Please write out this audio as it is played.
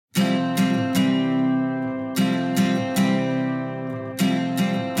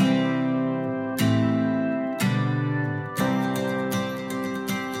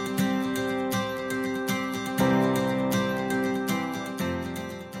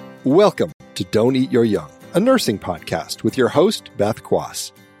Welcome to Don't Eat Your Young, a nursing podcast with your host, Beth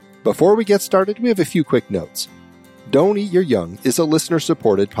Quass. Before we get started, we have a few quick notes. Don't Eat Your Young is a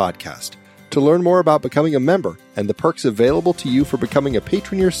listener-supported podcast. To learn more about becoming a member and the perks available to you for becoming a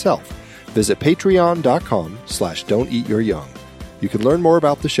patron yourself, visit patreon.com/don'teatyouryoung. You can learn more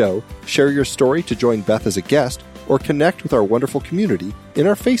about the show, share your story to join Beth as a guest, or connect with our wonderful community in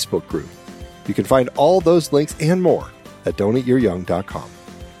our Facebook group. You can find all those links and more at don'teatyouryoung.com.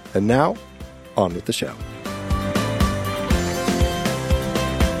 And now, on with the show.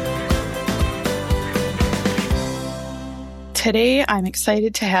 Today, I'm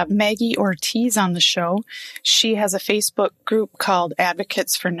excited to have Maggie Ortiz on the show. She has a Facebook group called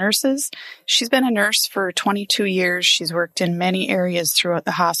Advocates for Nurses. She's been a nurse for 22 years. She's worked in many areas throughout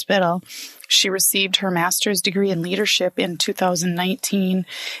the hospital. She received her master's degree in leadership in 2019,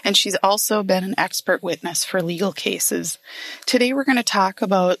 and she's also been an expert witness for legal cases. Today, we're going to talk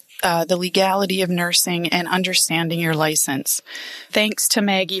about the legality of nursing and understanding your license. Thanks to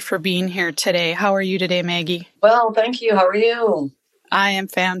Maggie for being here today. How are you today, Maggie? Well, thank you. How are you? I am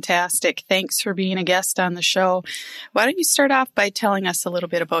fantastic. Thanks for being a guest on the show. Why don't you start off by telling us a little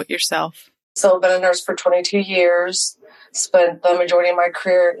bit about yourself? So I've been a nurse for 22 years, spent the majority of my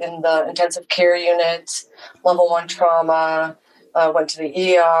career in the intensive care unit, level 1 trauma, went to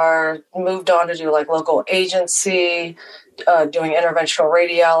the ER, moved on to do like local agency, doing interventional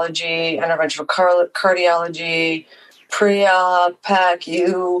radiology, interventional cardiology, pre-op,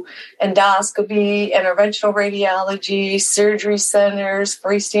 PACU, endoscopy, interventional radiology, surgery centers,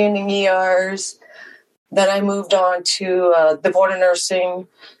 freestanding ERs. Then I moved on to the Board of Nursing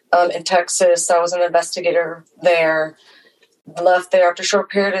in Texas. I was an investigator there. Left there after a short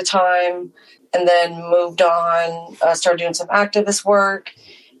period of time, and then moved on, started doing some activist work,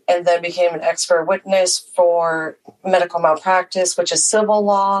 and then became an expert witness for medical malpractice, which is civil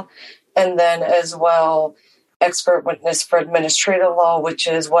law, and then as well expert witness for administrative law, which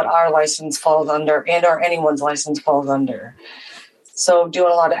is what our license falls under and our anyone's license falls under. So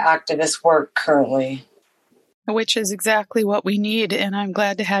doing a lot of activist work currently. Which is exactly what we need, and I'm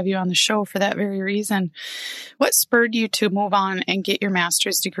glad to have you on the show for that very reason. What spurred you to move on and get your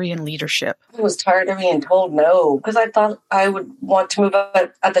master's degree in leadership? I was tired of being told no, because I thought I would want to move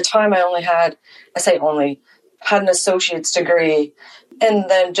up. At the time, I had an associate's degree, and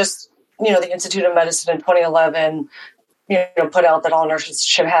then just, the Institute of Medicine in 2011, put out that all nurses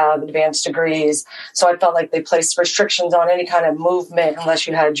should have advanced degrees. So I felt like they placed restrictions on any kind of movement unless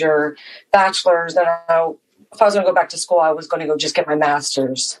you had your bachelor's. And if I was going to go back to school, I was going to go just get my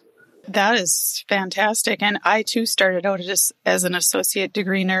master's. That is fantastic. And I, too, started out as an associate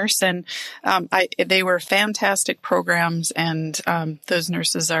degree nurse, and they were fantastic programs, and those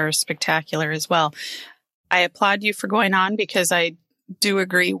nurses are spectacular as well. I applaud you for going on, because I do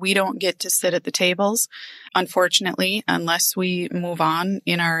agree we don't get to sit at the tables, unfortunately, unless we move on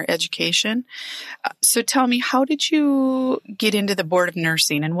in our education. So tell me, how did you get into the Board of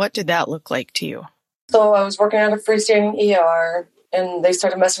Nursing, and what did that look like to you? So I was working at a freestanding ER, and they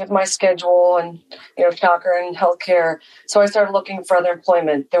started messing with my schedule and, shocker and healthcare. So I started looking for other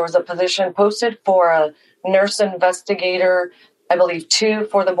employment. There was a position posted for a nurse investigator, I believe 2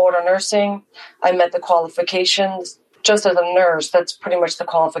 for the Board of Nursing. I met the qualifications. Just as a nurse, that's pretty much the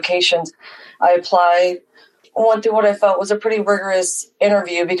qualifications. I applied, went through what I felt was a pretty rigorous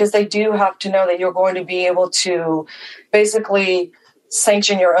interview, because they do have to know that you're going to be able to basically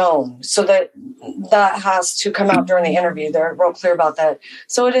sanction your own. So that has to come out during the interview. They're real clear about that.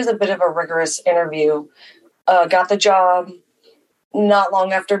 So it is a bit of a rigorous interview. Got the job. Not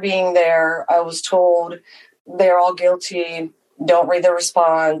long after being there, I was told they're all guilty. Don't read the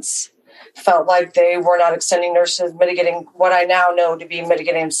response. Felt like they were not extending nurses, mitigating what I now know to be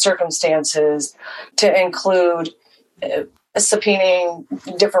mitigating circumstances, to include subpoenaing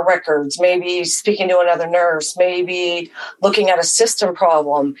different records, maybe speaking to another nurse, maybe looking at a system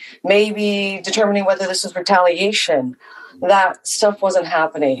problem, maybe determining whether this was retaliation. That stuff wasn't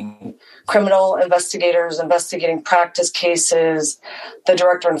happening. Criminal investigators investigating practice cases, the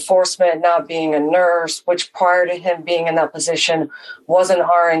director of enforcement not being a nurse, which prior to him being in that position was an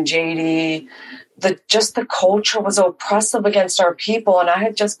RNJD. The culture was oppressive against our people. And I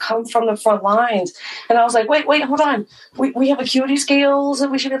had just come from the front lines. And I was like, wait, hold on. We have acuity scales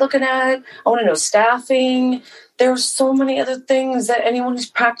that we should be looking at. I want to know staffing. There's so many other things that anyone who's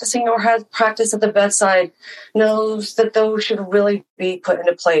practicing or has practiced at the bedside knows that those should really be put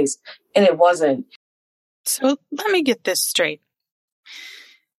into place. And it wasn't. So let me get this straight.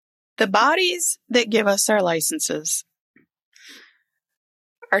 The bodies that give us our licenses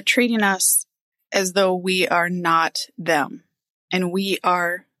are treating us as though we are not them and we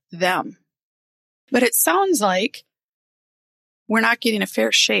are them. But it sounds like we're not getting a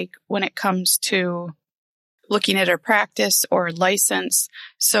fair shake when it comes to looking at our practice or license.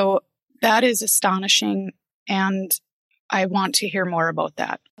 So that is astonishing, and I want to hear more about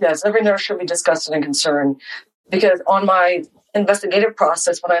that. Yes, every nurse should be disgusted and concerned, because on my investigative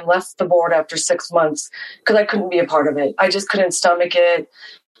process, when I left the board after 6 months, because I couldn't be a part of it, I just couldn't stomach it.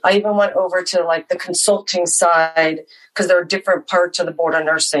 I even went over to like the consulting side, because there are different parts of the board of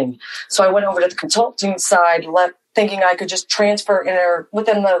nursing. So I went over to the consulting side, thinking I could just transfer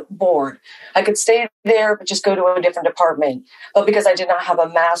within the board. I could stay there, but just go to a different department. But because I did not have a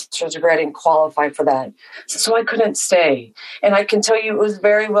master's degree, I didn't qualify for that. So I couldn't stay. And I can tell you, it was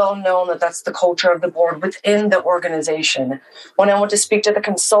very well known that that's the culture of the board within the organization. When I went to speak to the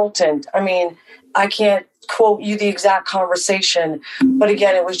consultant, I mean, I can't quote you the exact conversation, but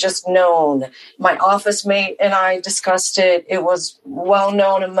again, it was just known. My office mate and I discussed it. It was well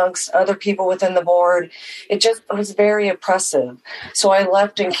known amongst other people within the board. It was very oppressive. So I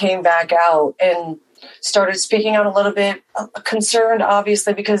left and came back out and started speaking out a little bit, concerned,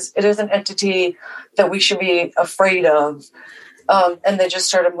 obviously, because it is an entity that we should be afraid of. And they just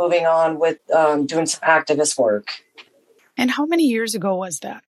started moving on with doing some activist work. And how many years ago was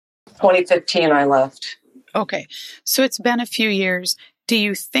that? 2015, I left. Okay, so it's been a few years. Do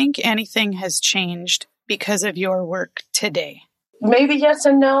you think anything has changed because of your work today? Maybe yes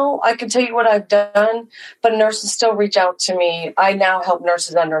and no. I can tell you what I've done, but nurses still reach out to me. I now help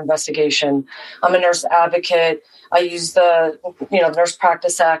nurses under investigation. I'm a nurse advocate. I use the Nurse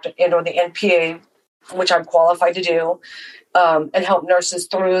Practice Act and or the NPA, which I'm qualified to do, and help nurses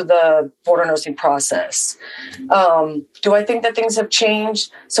through the board of nursing process. Do I think that things have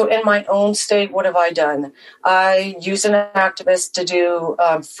changed? So in my own state, what have I done? I use an activist to do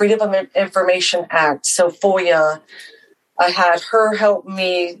Freedom of Information Act, so FOIA. I had her help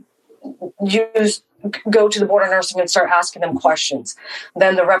me go to the board of nursing and start asking them questions.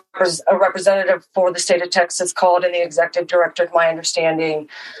 Then a representative for the state of Texas called in, the executive director, to my understanding,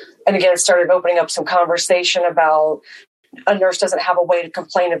 and again started opening up some conversation about a nurse doesn't have a way to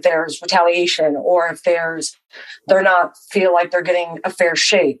complain if there's retaliation or if they're not feel like they're getting a fair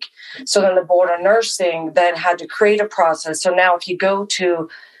shake. So then the board of nursing then had to create a process. So now if you go to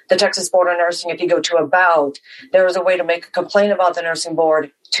the Texas Board of Nursing, if you go to About, there is a way to make a complaint about the nursing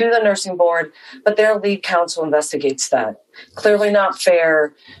board to the nursing board, but their lead counsel investigates that. Clearly not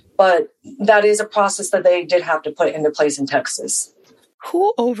fair, but that is a process that they did have to put into place in Texas.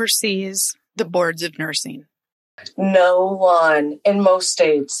 Who oversees the boards of nursing? No one in most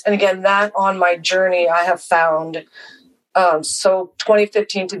states. And again, that on my journey, I have found, so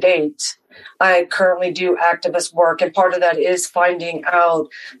 2015 to date, I currently do activist work. And part of that is finding out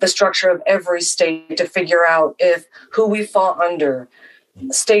the structure of every state to figure out who we fall under.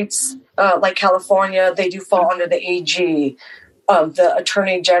 States like California, they do fall under the AG, the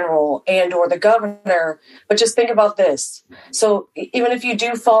attorney general and or the governor. But just think about this. So even if you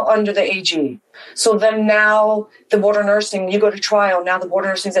do fall under the AG, so then now the board of nursing, you go to trial. Now the board of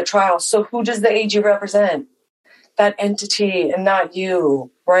nursing is at trial. So who does the AG represent? That entity and not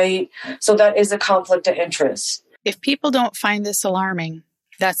you, right? So that is a conflict of interest. If people don't find this alarming,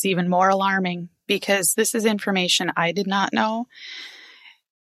 that's even more alarming, because this is information I did not know.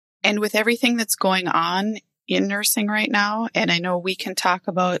 And with everything that's going on in nursing right now, and I know we can talk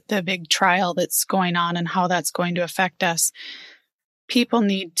about the big trial that's going on and how that's going to affect us, people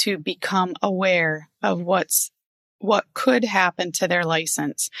need to become aware of what could happen to their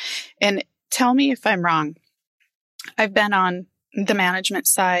license. And tell me if I'm wrong. I've been on the management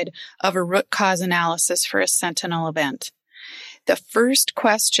side of a root cause analysis for a Sentinel event. The first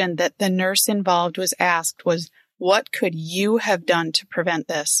question that the nurse involved was asked was, what could you have done to prevent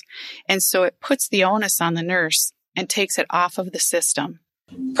this? And so it puts the onus on the nurse and takes it off of the system.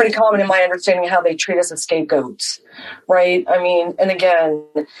 Pretty common in my understanding how they treat us as scapegoats, right? I mean, and again,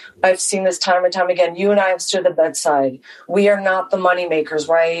 I've seen this time and time again. You and I have stood at the bedside. We are not the money makers,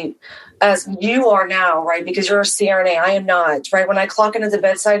 right? As you are now, right? Because you're a CRNA. I am not, right? When I clock in as a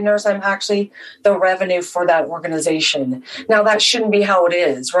bedside nurse, I'm actually the revenue for that organization. Now, that shouldn't be how it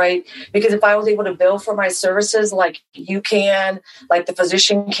is, right? Because if I was able to bill for my services like you can, like the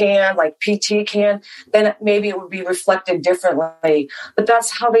physician can, like PT can, then maybe it would be reflected differently. But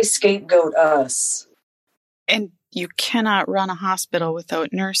that's how they scapegoat us. And you cannot run a hospital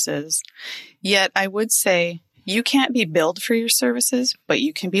without nurses. Yet I would say you can't be billed for your services, but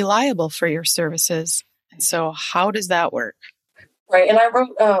you can be liable for your services. And so how does that work? Right. And I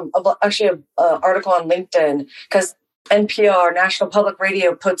wrote actually an article on LinkedIn because NPR, National Public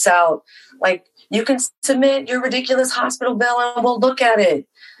Radio, puts out, like, you can submit your ridiculous hospital bill and we'll look at it.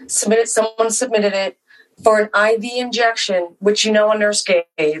 Someone submitted it for an IV injection, which a nurse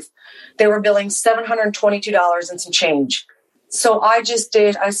gave. They were billing $722 and some change. So I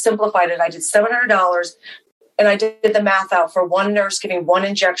simplified it. I did $700 and I did the math out for one nurse giving one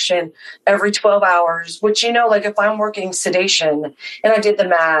injection every 12 hours, which, like if I'm working sedation, and I did the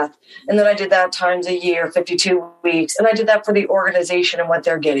math, and then I did that times a year, 52 weeks, and I did that for the organization and what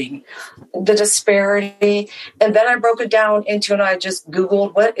they're getting, the disparity. And then I broke it down into, and I just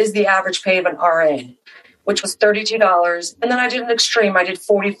Googled, what is the average pay of an RN, which was $32. And then I did an extreme. I did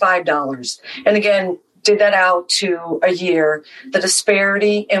 $45. And again, did that out to a year. The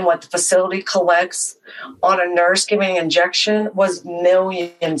disparity in what the facility collects on a nurse giving an injection was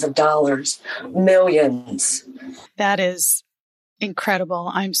millions of dollars. Millions. That is incredible.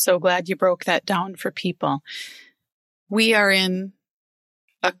 I'm so glad you broke that down for people. We are in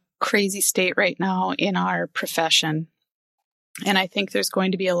a crazy state right now in our profession, and I think there's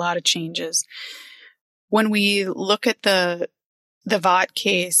going to be a lot of changes. When we look at the Vought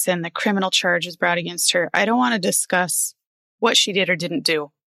case and the criminal charges brought against her, I don't want to discuss what she did or didn't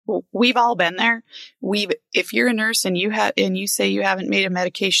do. We've all been there. If you're a nurse and you say you haven't made a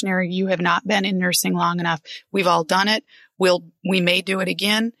medication error, you have not been in nursing long enough. We've all done it. We may do it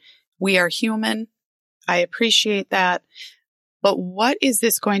again. We are human. I appreciate that. But what is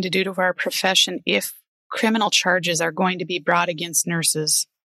this going to do to our profession if criminal charges are going to be brought against nurses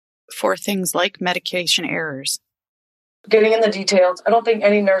for things like medication errors? Getting in the details, I don't think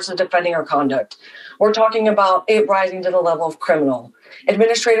any nurse is defending her conduct. We're talking about it rising to the level of criminal.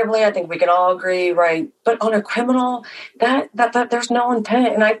 Administratively, I think we can all agree, right? But on a criminal, that there's no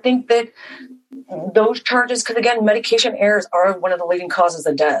intent. And I think that those charges, because again, medication errors are one of the leading causes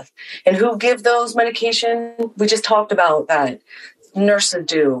of death. And who give those medication? We just talked about that. Nurses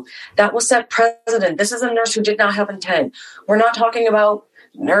do. That will set precedent. This is a nurse who did not have intent. We're not talking about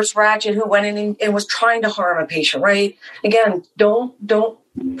Nurse Ratched who went in and was trying to harm a patient, right? Again, don't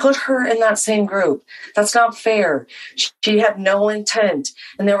put her in that same group. That's not fair. She had no intent,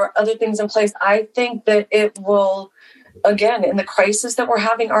 and there were other things in place. I think that it will, again, in the crisis that we're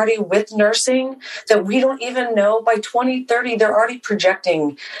having already with nursing, that we don't even know by 2030, they're already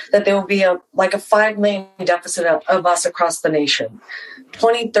projecting that there will be a 5 million deficit of us across the nation.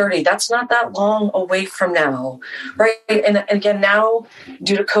 2030, that's not that long away from now, right? And again, now,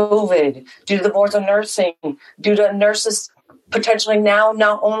 due to COVID, due to the boards of nursing, due to nurses potentially now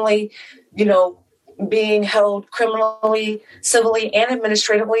not only, being held criminally, civilly, and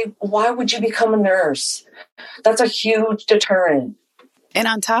administratively, why would you become a nurse? That's a huge deterrent. And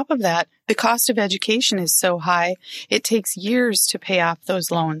on top of that, the cost of education is so high, it takes years to pay off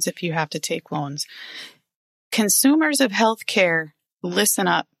those loans if you have to take loans. Consumers of healthcare, listen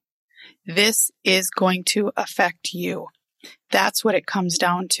up. This is going to affect you. That's what it comes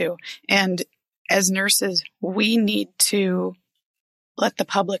down to. And as nurses, we need to let the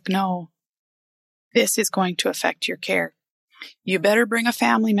public know this is going to affect your care. You better bring a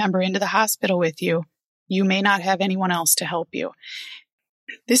family member into the hospital with you. You may not have anyone else to help you.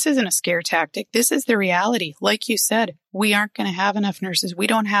 This isn't a scare tactic. This is the reality. Like you said, we aren't going to have enough nurses. We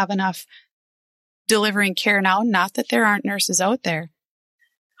don't have enough delivering care now. Not that there aren't nurses out there.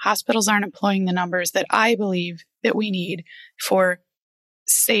 Hospitals aren't employing the numbers that I believe that we need for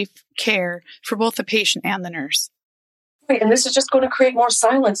safe care for both the patient and the nurse. Right, and this is just going to create more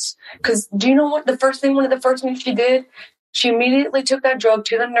silence. Because do you know what one of the first things she did? She immediately took that drug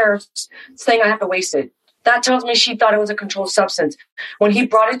to the nurse saying, I have to waste it. That tells me she thought it was a controlled substance. When he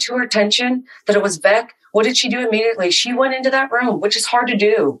brought it to her attention that it was Vec, what did she do immediately? She went into that room, which is hard to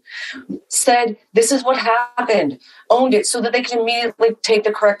do, said, this is what happened, owned it so that they can immediately take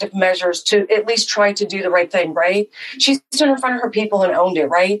the corrective measures to at least try to do the right thing, right? She stood in front of her people and owned it,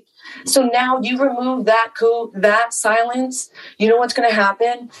 right? So now you remove that silence, you know what's going to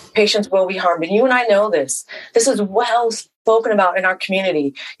happen? Patients will be harmed. And you and I know this. This is well spoken about in our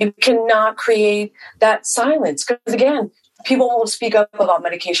community. You cannot create that silence because, again, people won't speak up about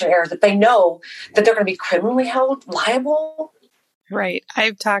medication errors if they know that they're going to be criminally held liable. Right.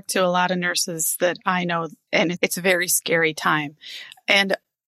 I've talked to a lot of nurses that I know, and it's a very scary time. And,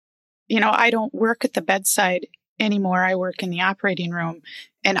 I don't work at the bedside anymore. I work in the operating room,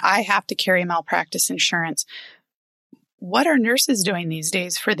 and I have to carry malpractice insurance. What are nurses doing these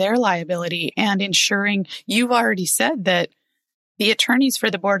days for their liability and ensuring? You've already said that the attorneys for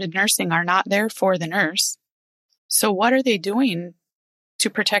the board of nursing are not there for the nurse. So what are they doing to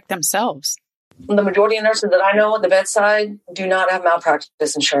protect themselves? the majority of nurses that I know at the bedside do not have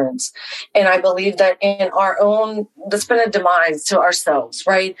malpractice insurance. And I believe that in our own, that's been a demise to ourselves,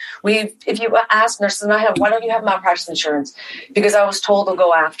 right? If you ask nurses, and I have, why don't you have malpractice insurance? Because I was told they'll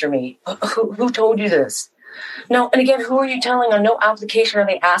go after me. Who told you this? No, and again, who are you telling? On no application are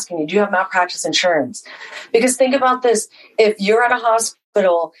they asking you, do you have malpractice insurance? Because think about this. If you're at a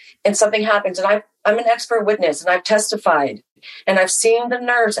hospital and something happens, and I'm an expert witness and I've testified, and I've seen the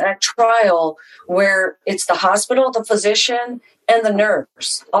nurse at trial where it's the hospital, the physician, and the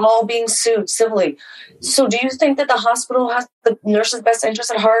nurse all being sued civilly. So do you think that the hospital has the nurse's best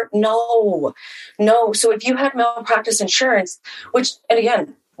interest at heart? No. So if you had malpractice insurance, which, and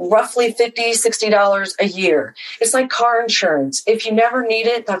again, roughly $50, $60 a year. It's like car insurance. If you never need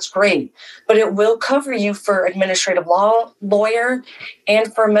it, that's great. But it will cover you for administrative law lawyer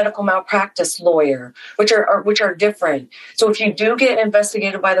and for a medical malpractice lawyer, which are different. So if you do get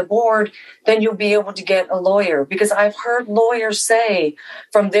investigated by the board, then you'll be able to get a lawyer. Because I've heard lawyers say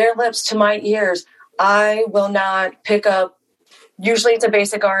from their lips to my ears, I will not pick up. Usually it's a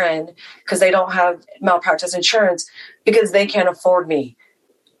basic RN because they don't have malpractice insurance because they can't afford me,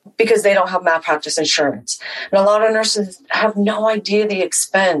 because they don't have malpractice insurance. And a lot of nurses have no idea the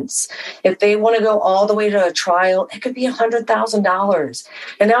expense. If they want to go all the way to a trial, it could be $100,000.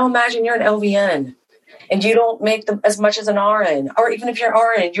 And now imagine you're an LVN and you don't make as much as an RN, or even if you're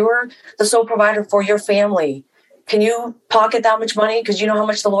RN, you're the sole provider for your family. Can you pocket that much money? Because you know how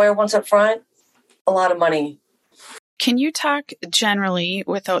much the lawyer wants up front? A lot of money. Can you talk generally,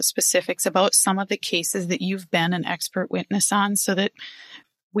 without specifics, about some of the cases that you've been an expert witness on so that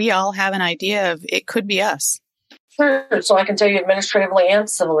we all have an idea of it could be us? Sure. So I can tell you administratively and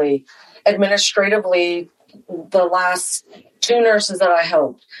civilly. Administratively, the last 2 nurses that I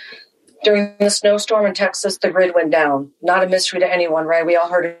helped, during the snowstorm in Texas, the grid went down. Not a mystery to anyone, right? We all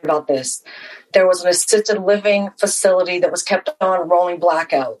heard about this. There was an assisted living facility that was kept on rolling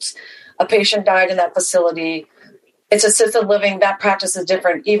blackouts. A patient died in that facility. It's assisted living. That practice is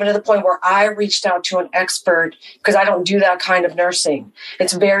different, even to the point where I reached out to an expert because I don't do that kind of nursing.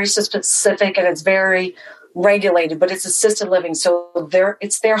 It's very specific and it's very regulated, but it's assisted living. So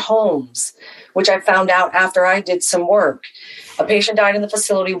it's their homes, which I found out after I did some work. A patient died in the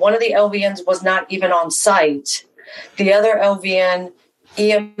facility. One of the LVNs was not even on site. The other LVN,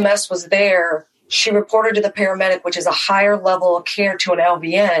 EMS was there. She reported to the paramedic, which is a higher level of care to an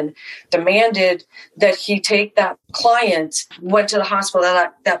LVN, demanded that he take that client, went to the hospital,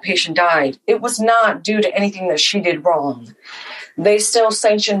 that patient died. It was not due to anything that she did wrong. They still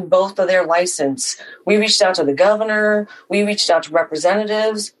sanctioned both of their license. We reached out to the governor. We reached out to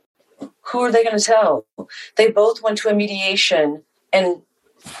representatives. Who are they going to tell? They both went to a mediation, and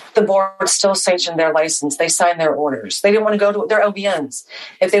the board still sanctioned their license. They signed their orders. They didn't want to go to their LVNs.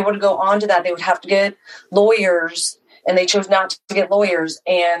 If they were to go on to that, they would have to get lawyers, and they chose not to get lawyers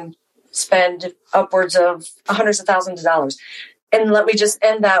and spend upwards of hundreds of thousands of dollars. And let me just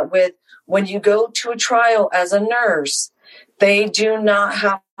end that with, when you go to a trial as a nurse, they do not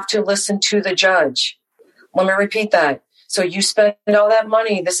have to listen to the judge. Let me repeat that. So you spend all that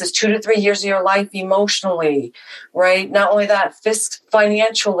money. This is 2 to 3 years of your life emotionally, right? Not only that,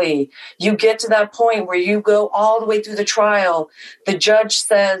 financially. You get to that point where you go all the way through the trial. The judge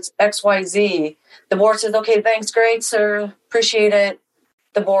says XYZ. The board says, okay, thanks, great, sir. Appreciate it.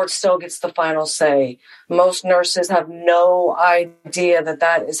 The board still gets the final say. Most nurses have no idea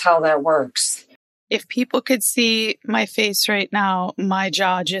that is how that works. If people could see my face right now, my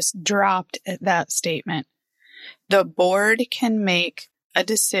jaw just dropped at that statement. The board can make a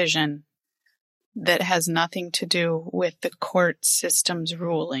decision that has nothing to do with the court system's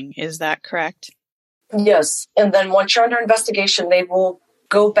ruling. Is that correct? Yes. And then once you're under investigation, they will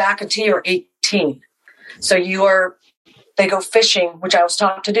go back until you're 18. So they go fishing, which I was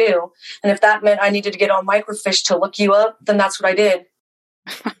taught to do. And if that meant I needed to get on microfiche to look you up, then that's what I did.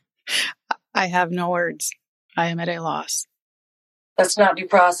 I have no words. I am at a loss. That's not due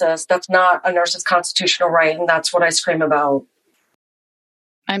process. That's not a nurse's constitutional right, and that's what I scream about.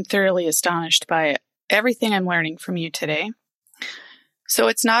 I'm thoroughly astonished by everything I'm learning from you today. So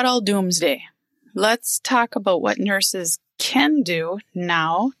it's not all doomsday. Let's talk about what nurses can do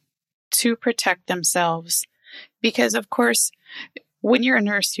now to protect themselves. Because, of course, when you're a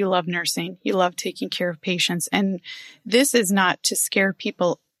nurse, you love nursing. You love taking care of patients. And this is not to scare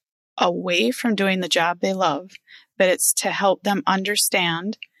people away from doing the job they love, but it's to help them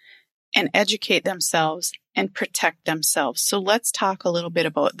understand and educate themselves and protect themselves. So let's talk a little bit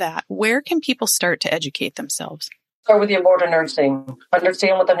about that. Where can people start to educate themselves? Start with your board of nursing.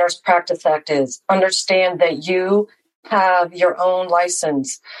 Understand what the Nurse Practice Act is. Understand that you have your own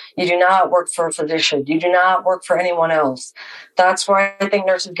license. You do not work for a physician. You do not work for anyone else. That's where I think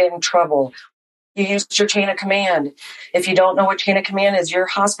nurses get in trouble. You use your chain of command. If you don't know what chain of command is, your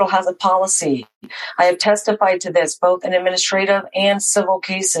hospital has a policy. I have testified to this, both in administrative and civil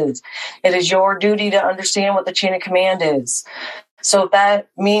cases. It is your duty to understand what the chain of command is. So that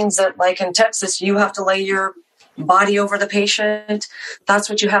means that, like in Texas, you have to lay your body over the patient. That's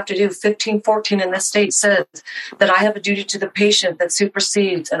what you have to do. 1514 in this state says that I have a duty to the patient that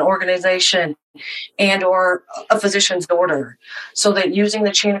supersedes an organization and or a physician's order. So that using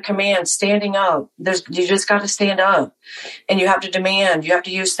the chain of command, standing up, you just got to stand up, and you have to demand. You have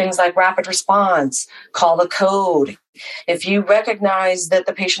to use things like rapid response, call the code. If you recognize that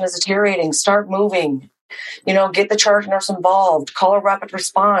the patient is deteriorating, start moving. Get the charge nurse involved, call a rapid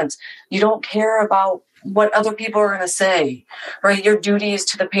response. You don't care about what other people are going to say, right? Your duty is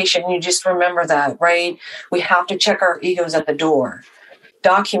to the patient. And you just remember that, right? We have to check our egos at the door.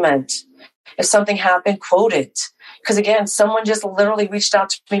 Document. If something happened, quote it. Because again, someone just literally reached out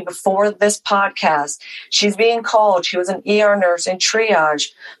to me before this podcast. She's being called. She was an ER nurse in triage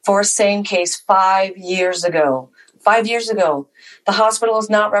for a same case 5 years ago. 5 years ago. The hospital is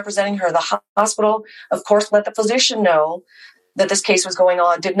not representing her. The hospital, of course, let the physician know that this case was going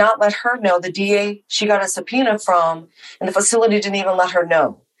on, did not let her know. The DA she got a subpoena from, and the facility didn't even let her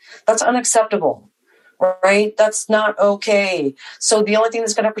know. That's unacceptable, right? That's not okay. So the only thing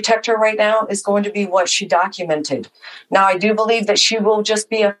that's going to protect her right now is going to be what she documented. Now, I do believe that she will just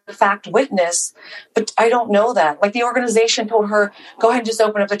be a fact witness, but I don't know that. Like the organization told her, go ahead and just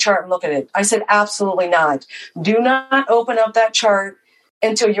open up the chart and look at it. I said, absolutely not. Do not open up that chart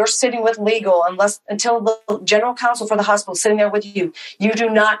until you're sitting with legal, until the general counsel for the hospital is sitting there with you. You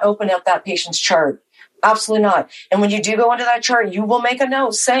do not open up that patient's chart. Absolutely not. And when you do go into that chart, you will make a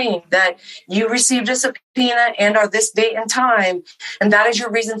note saying that you received a subpoena and are this date and time. And that is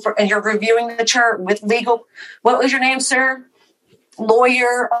your reason and you're reviewing the chart with legal. What was your name, sir?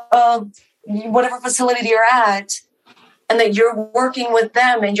 Lawyer, whatever facility you're at. And that you're working with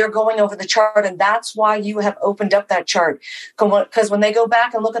them and you're going over the chart. And that's why you have opened up that chart. Because when they go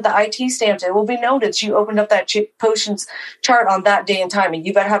back and look at the IT stamps, it will be noted you opened up that patient's chart on that day and time. And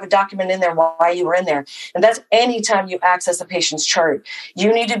you better have a document in there why you were in there. And that's any time you access a patient's chart.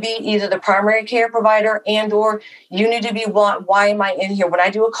 You need to be either the primary care provider and or you need to be why am I in here? When I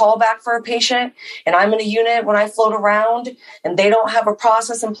do a callback for a patient and I'm in a unit, when I float around and they don't have a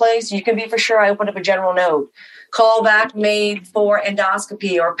process in place, you can be for sure I open up a general note. Callback made for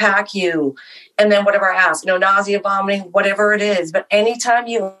endoscopy or PACU, and then whatever I ask, nausea, vomiting, whatever it is. But anytime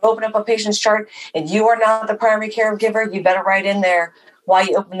you open up a patient's chart and you are not the primary caregiver, you better write in there why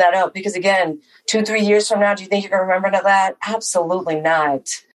you open that up. Because again, 2-3 years from now, do you think you're going to remember that? Absolutely not.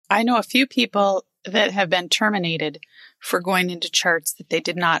 I know a few people that have been terminated for going into charts that they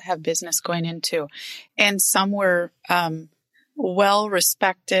did not have business going into. And some were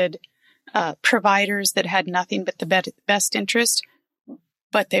well-respected providers that had nothing but the best interest,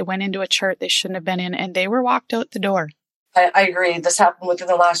 but they went into a chart they shouldn't have been in, and they were walked out the door. I agree. This happened within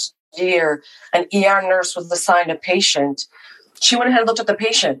the last year. An ER nurse was assigned a patient. She went ahead and looked at the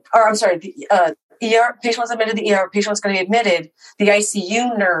patient. The ER patient was admitted to the ER. Patient was going to be admitted. The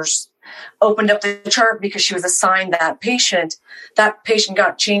ICU nurse opened up the chart because she was assigned that patient. That patient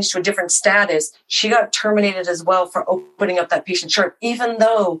got changed to a different status. She got terminated as well for opening up that patient chart, even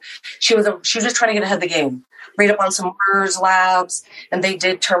though she was just trying to get ahead of the game, read up on some MERS labs, and they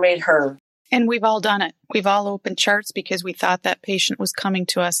did terminate her. And we've all done it. We've all opened charts because we thought that patient was coming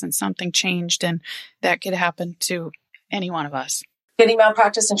to us and something changed, and that could happen to any one of us. Getting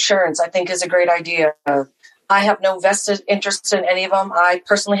malpractice insurance, I think, is a great idea. I have no vested interest in any of them. I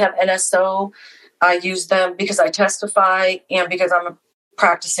personally have NSO. I use them because I testify and because I'm a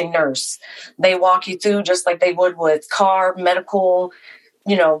practicing nurse. They walk you through just like they would with car, medical,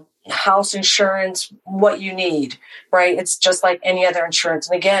 house insurance, what you need, right? It's just like any other insurance.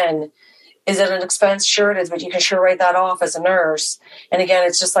 And again, is it an expense? Sure it is, but you can sure write that off as a nurse. And again,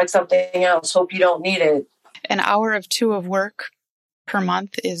 it's just like something else. Hope you don't need it. An hour of 2 of work per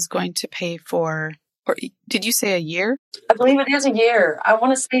month is going to pay for, or did you say a year? I believe it is a year. I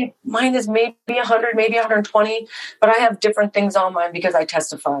want to say mine is maybe 100, maybe 120, but I have different things on mine because I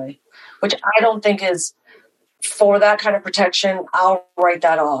testify, which I don't think is for that kind of protection. I'll write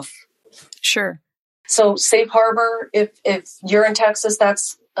that off. Sure. So Safe Harbor, if you're in Texas,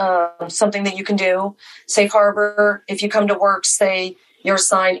 that's something that you can do. Safe Harbor, if you come to work, say you're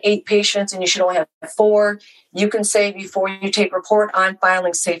assigned 8 patients and you should only have 4, you can say before you take report, I'm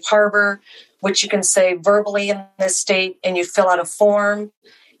filing Safe Harbor, which you can say verbally in this state, and you fill out a form.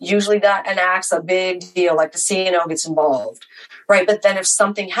 Usually that enacts a big deal, like the CNO gets involved, right? But then if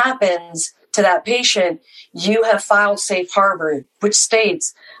something happens to that patient, you have filed safe harbor, which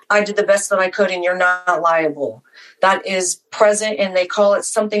states, I did the best that I could and you're not liable. That is present, and they call it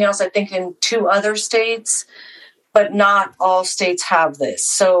something else, I think, in 2 other states, but not all states have this.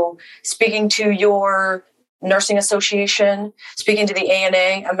 So speaking to your nursing association, speaking to the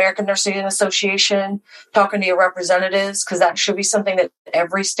ANA, American Nursing Association, talking to your representatives, because that should be something that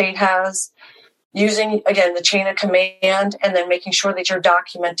every state has. Using, again, the chain of command, and then making sure that you're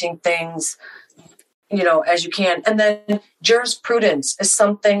documenting things, as you can. And then jurisprudence is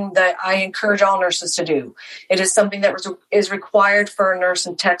something that I encourage all nurses to do. It is something that is required for a nurse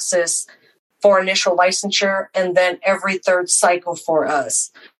in Texas for initial licensure, and then every 3rd cycle for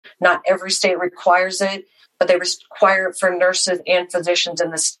us. Not every state requires it, but they require it for nurses and physicians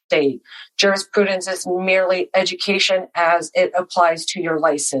in the state. Jurisprudence is merely education as it applies to your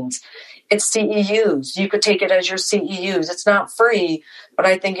license. It's CEUs. You could take it as your CEUs. It's not free, but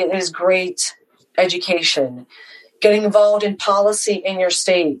I think it is great education. Getting involved in policy in your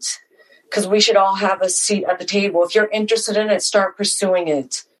state, because we should all have a seat at the table. If you're interested in it, start pursuing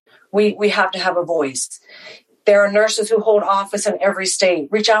it. We have to have a voice. There are nurses who hold office in every state.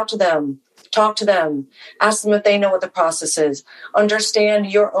 Reach out to them. Talk to them. Ask them if they know what the process is. Understand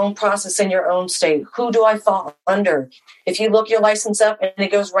your own process in your own state. Who do I fall under? If you look your license up and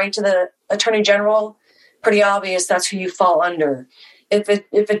it goes right to the Attorney General, pretty obvious that's who you fall under. If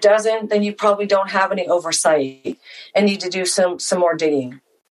it doesn't, then you probably don't have any oversight and need to do some more digging.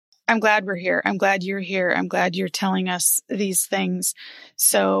 I'm glad we're here. I'm glad you're here. I'm glad you're telling us these things.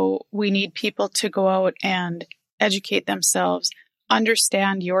 So we need people to go out and educate themselves,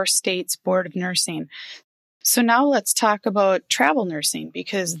 understand your state's Board of Nursing. So now let's talk about travel nursing,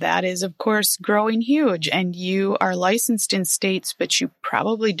 because that is, of course, growing huge. And you are licensed in states, but you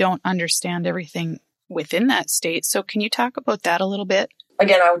probably don't understand everything within that state. So can you talk about that a little bit?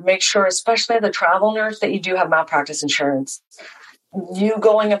 Again, I would make sure, especially the travel nurse, that you do have malpractice insurance. You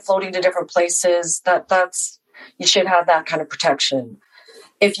going and floating to different places, that's you should have that kind of protection.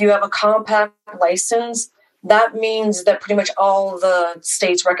 If you have a compact license, that means that pretty much all the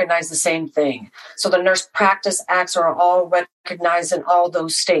states recognize the same thing. So the Nurse Practice Acts are all recognized in all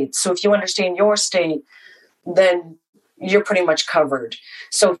those states. So if you understand your state, then you're pretty much covered.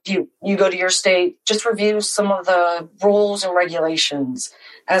 So if you go to your state, just review some of the rules and regulations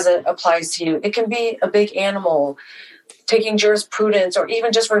as it applies to you. It can be a big animal. Taking jurisprudence, or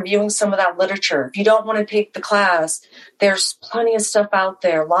even just reviewing some of that literature. If you don't want to take the class, there's plenty of stuff out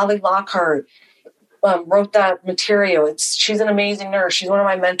there. Lolly Lockhart wrote that material. She's an amazing nurse. She's one of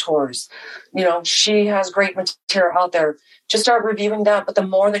my mentors. She has great material out there. Just start reviewing that. But the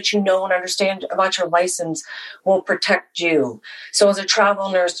more that you know and understand about your license will protect you. So as a travel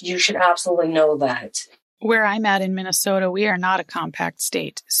nurse, you should absolutely know that. Where I'm at in Minnesota, we are not a compact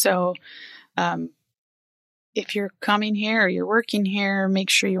state. So, if you're coming here or you're working here, make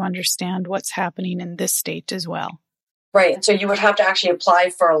sure you understand what's happening in this state as well. Right. And so you would have to actually apply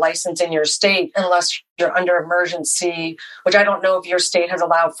for a license in your state unless you're under emergency, which I don't know if your state has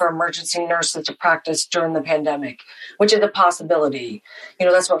allowed for emergency nurses to practice during the pandemic, which is a possibility.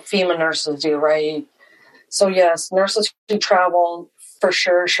 That's what FEMA nurses do, right? So yes, nurses who travel for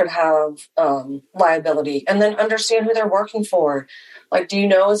sure should have liability, and then understand who they're working for. Like, do you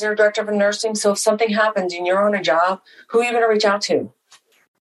know, is there a director of nursing? So if something happens and you're on a job, who are you going to reach out to?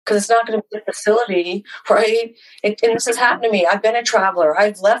 Because it's not going to be the facility, right? And this has happened to me. I've been a traveler.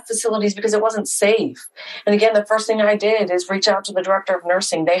 I've left facilities because it wasn't safe. And again, the first thing I did is reach out to the director of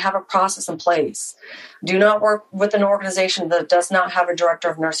nursing. They have a process in place. Do not work with an organization that does not have a director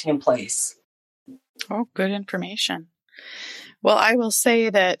of nursing in place. Oh, good information. Well, I will say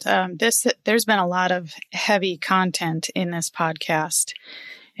that there's been a lot of heavy content in this podcast,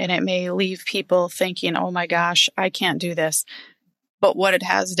 and it may leave people thinking, oh my gosh, I can't do this. But what it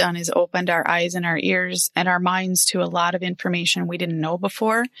has done is opened our eyes and our ears and our minds to a lot of information we didn't know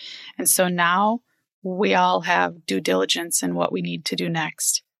before. And so now we all have due diligence in what we need to do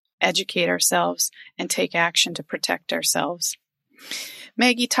next, educate ourselves and take action to protect ourselves.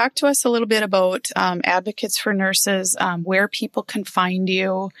 Maggie, talk to us a little bit about Advocates for Nurses, where people can find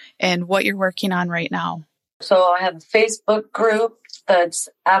you and what you're working on right now. So I have a Facebook group that's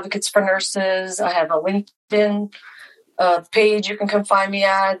Advocates for Nurses. I have a LinkedIn page you can come find me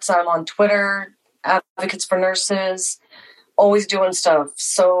at. I'm on Twitter, Advocates for Nurses, always doing stuff.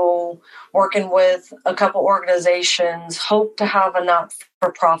 So working with a couple organizations, hope to have a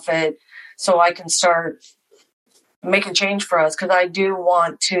not-for-profit so I can start making change for us, because I do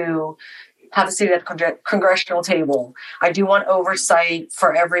want to have a seat at the congressional table. I do want oversight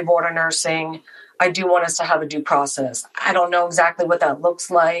for every board of nursing. I do want us to have a due process. I don't know exactly what that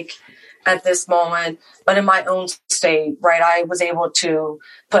looks like at this moment, but in my own state, right, I was able to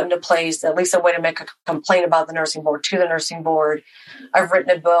put into place at least a way to make a complaint about the nursing board to the nursing board. I've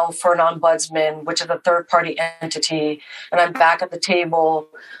written a bill for an ombudsman, which is a third-party entity, and I'm back at the table,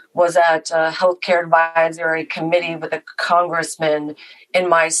 was at a healthcare advisory committee with a congressman in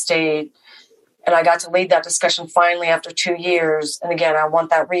my state, and I got to lead that discussion finally after 2 years. And again, I want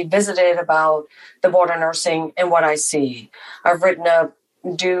that revisited about the board of nursing and what I see. I've written up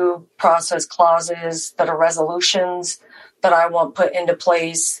due process clauses that are resolutions that I want put into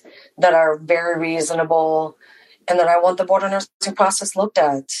place that are very reasonable, and that I want the board of nursing process looked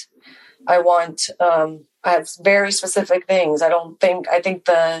at. I have very specific things. I think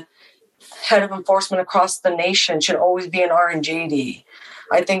the head of enforcement across the nation should always be an RNJD.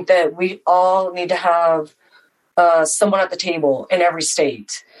 I think that we all need to have someone at the table in every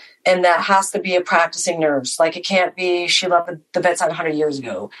state. And that has to be a practicing nurse. Like, it can't be she left the bedside 100 years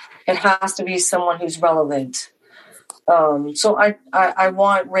ago. It has to be someone who's relevant. So I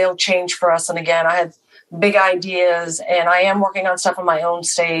want real change for us. And again, I have big ideas, and I am working on stuff in my own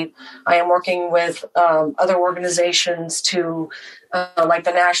state. I am working with other organizations to, like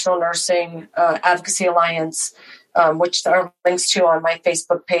the National Nursing Advocacy Alliance, which there are links to on my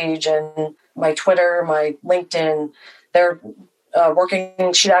Facebook page and my Twitter, my LinkedIn. They're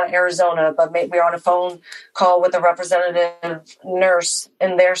working, she's out of Arizona, but we're on a phone call with a representative nurse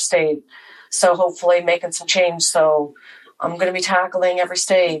in their state. So hopefully making some change. So I'm going to be tackling every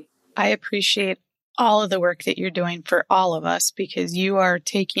state. I appreciate all of the work that you're doing for all of us, because you are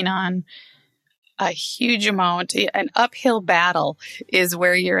taking on a huge amount. An uphill battle is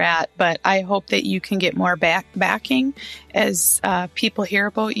where you're at, but I hope that you can get more backing as people hear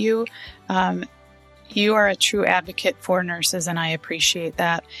about you. You are a true advocate for nurses, and I appreciate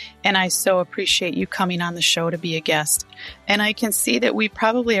that. And I so appreciate you coming on the show to be a guest. And I can see that we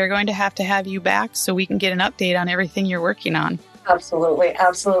probably are going to have you back so we can get an update on everything you're working on. Absolutely,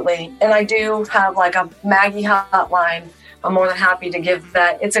 absolutely. And I do have like a Maggie hotline. I'm more than happy to give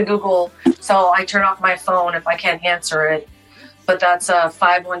that. It's a Google, so I turn off my phone if I can't answer it. But that's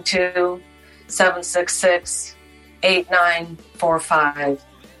 512-766-8945.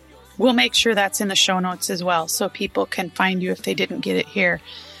 We'll make sure that's in the show notes as well, so people can find you if they didn't get it here.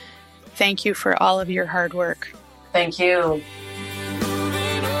 Thank you for all of your hard work. Thank you.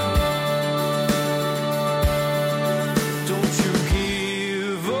 Don't you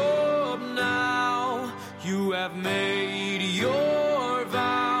give up now. You have made your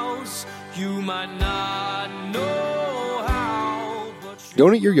vows. You might not know how.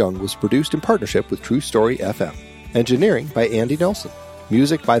 Don't Eat Your Young was produced in partnership with True Story FM. Engineering by Andy Nelson.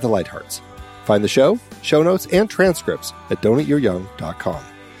 Music by The Lighthearts. Find the show notes, and transcripts at don'teatyouryoung.com.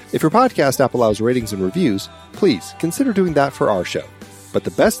 If your podcast app allows ratings and reviews, please consider doing that for our show. But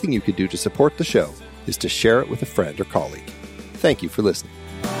the best thing you could do to support the show is to share it with a friend or colleague. Thank you for listening.